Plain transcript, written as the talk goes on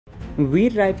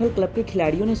वीर rifle club के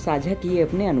खिलाड़ियों ने साझा किए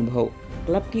अपने अनुभव।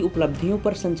 क्लब की उपलब्धियों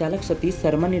पर संचालक सतीश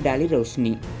शर्मा ने डाली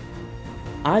रोशनी।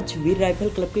 आज वीर राइफल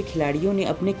क्लब के खिलाड़ियों ने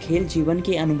अपने खेल जीवन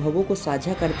के अनुभवों को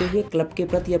साझा करते हुए क्लब के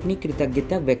प्रति अपनी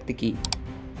कृतज्ञता व्यक्त की।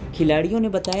 खिलाड़ियों ने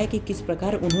बताया कि किस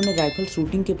प्रकार उन्होंने राइफल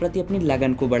शूटिंग के प्रति अपनी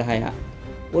लगन को बढ़ाया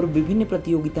और विभिन्न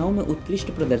प्रतियोगिताओं में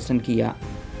उत्कृष्ट प्रदर्शन किया।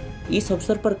 इस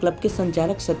अवसर पर क्लब के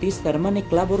संचालक सतीश शर्मा ने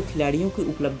क्लब और खिलाड़ियों की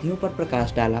उपलब्धियों पर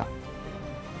प्रकाश डाला।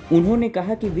 उन्होंने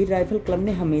कहा कि वीर राइफल क्लब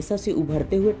ने हमेशा से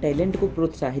उभरते हुए टैलेंट को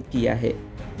प्रोत्साहित किया है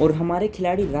और हमारे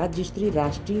खिलाड़ी राज्य स्तरीय,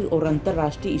 राष्ट्रीय और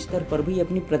अंतर्राष्ट्रीय स्तर पर भी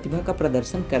अपनी प्रतिभा का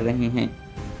प्रदर्शन कर रहे हैं।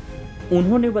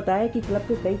 उन्होंने बताया कि क्लब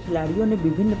के कई खिलाड़ियों ने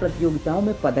विभिन्न प्रतियोगिताओं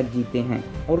में पदक जीते हैं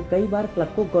और कई बार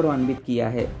क्लब को गौरवान्वित किया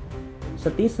है।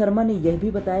 सतीश शर्मा ने यह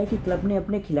भी बताया कि क्लब ने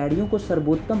अपने खिलाड़ियों को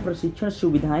सर्वोत्तम प्रशिक्षण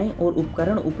सुविधाएं और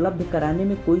उपकरण उपलब्ध कराने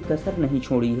में कोई कसर नहीं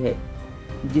छोड़ी है,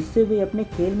 जिससे वे अपने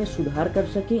खेल में सुधार कर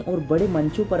सकें और बड़े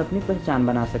मंचों पर अपनी पहचान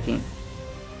बना सकें।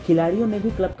 खिलाड़ियों ने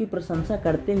भी क्लब की प्रशंसा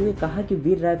करते हुए कहा कि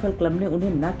वीर राइफल क्लब ने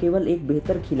उन्हें न केवल एक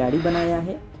बेहतर खिलाड़ी बनाया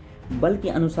है, बल्कि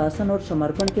अनुशासन और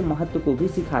समर्पण के महत्व को भी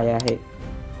सिखाया है।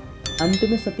 अंत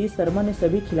में सतीश शर्मा ने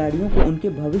सभी खिलाड़ियों को उनके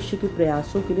भविष्य के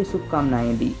प्रयासों के लिए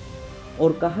शुभकामनाएं दी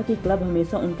और कहा कि क्लब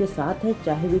हमेशा उनके साथ है,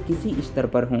 चाहे वे किसी स्तर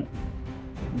पर हों।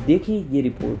 देखिए ये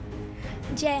रिपोर्ट।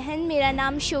 जय हिंद, मेरा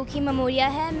नाम शोकी ममोरिया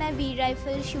है। मैं वीर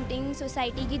राइफल शूटिंग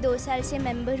सोसाइटी की 2 साल से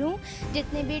मेंबर हूँ।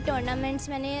 जितने भी टूर्नामेंट्स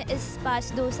मैंने इस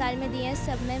पास 2 साल में दिए हैं,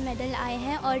 सब में मेडल आए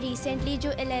हैं और रिसेंटली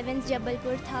जो 11th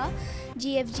जबलपुर था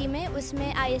GFG में,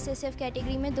 उसमें ISSF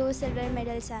कैटेगरी में 2 सिल्वर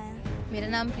मेडल्स आए हैं। मेरा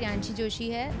नाम प्रियांशी जोशी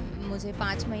है। मुझे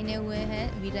 5 महीने हुए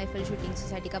हैं वीर राइफल शूटिंग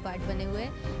सोसाइटी का पार्ट बने हुए।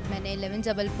 मैंने 11th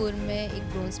जबलपुर में एक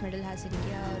ब्रोंज मेडल हासिल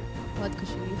किया और बहुत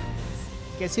खुशी हुई।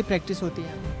 कैसी प्रैक्टिस होती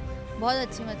है? बहुत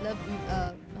अच्छी, मतलब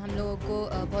हम लोगों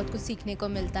को बहुत कुछ सीखने को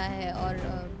मिलता है और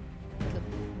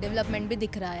मतलब डेवलपमेंट भी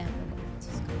दिख रहा है हम लोगों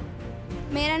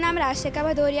को। मेरा नाम राशिका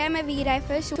भदौरिया है। मैं वीर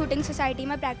राइफल शूटिंग सोसाइटी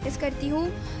में प्रैक्टिस करती हूँ।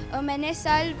 मैंने इस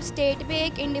साल स्टेट पे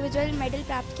एक इंडिविजुअल मेडल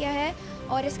प्राप्त किया है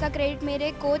और इसका क्रेडिट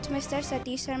मेरे कोच मिस्टर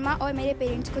सतीश शर्मा और मेरे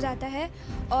पेरेंट्स को जाता है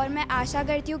और मैं आशा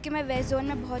करती हूँ कि मैं वेस्ट जोन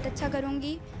में बहुत अच्छा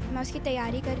करूँगी। मैं उसकी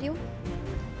तैयारी कर रही हूँ।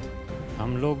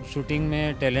 हम लोग शूटिंग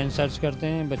में टैलेंट सर्च करते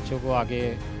हैं, बच्चों को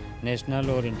आगे नेशनल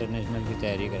और इंटरनेशनल की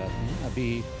तैयारी कराते हैं।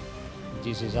 अभी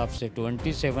जिस हिसाब से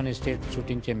 27 state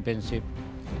shooting championship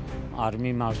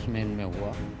army marksman में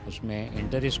हुआ, उसमें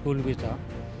इंटर स्कूल भी था।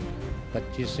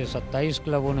 25 से 27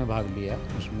 क्लबों ने भाग लिया,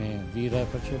 उसमें वीर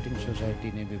राइफल शूटिंग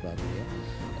सोसाइटी ने भी भाग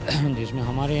लिया, जिसमें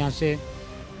हमारे यहाँ से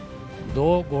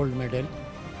 2 गोल्ड मेडल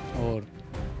और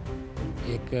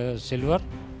 1 सिल्वर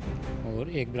और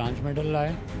 1 ब्रॉन्ज मेडल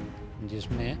लाए,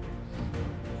 जिसमें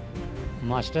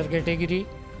मास्टर कैटेगरी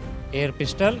एयर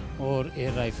पिस्टल और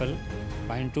एयर राइफल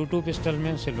 .22 पिस्टल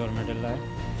में सिल्वर मेडल लाए।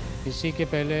 इसी के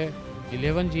पहले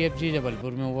 11 GFG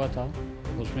जबलपुर में हुआ था,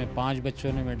 उसमें 5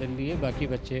 बच्चों ने मेडल लिए। बाकी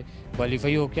बच्चे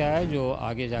क्वालिफाई होकर आए जो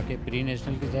आगे जाके प्री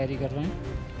नेशनल की तैयारी कर रहे हैं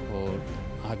और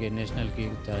आगे नेशनल की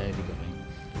तैयारी कर रहे हैं।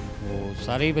 वो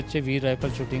सारे ही बच्चे वीर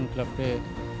राइफल शूटिंग क्लब पे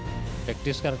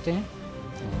प्रैक्टिस करते हैं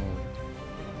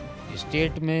और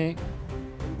स्टेट में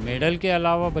मेडल के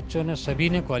अलावा बच्चों ने सभी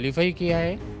ने क्वालिफाई किया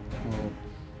है और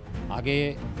आगे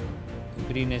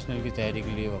प्री नेशनल की तैयारी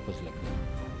के लिए वापस लग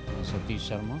गए। सतीश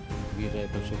शर्मा, वीर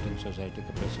राइफल शूटिंग सोसाइटी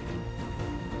का प्रेसिडेंट।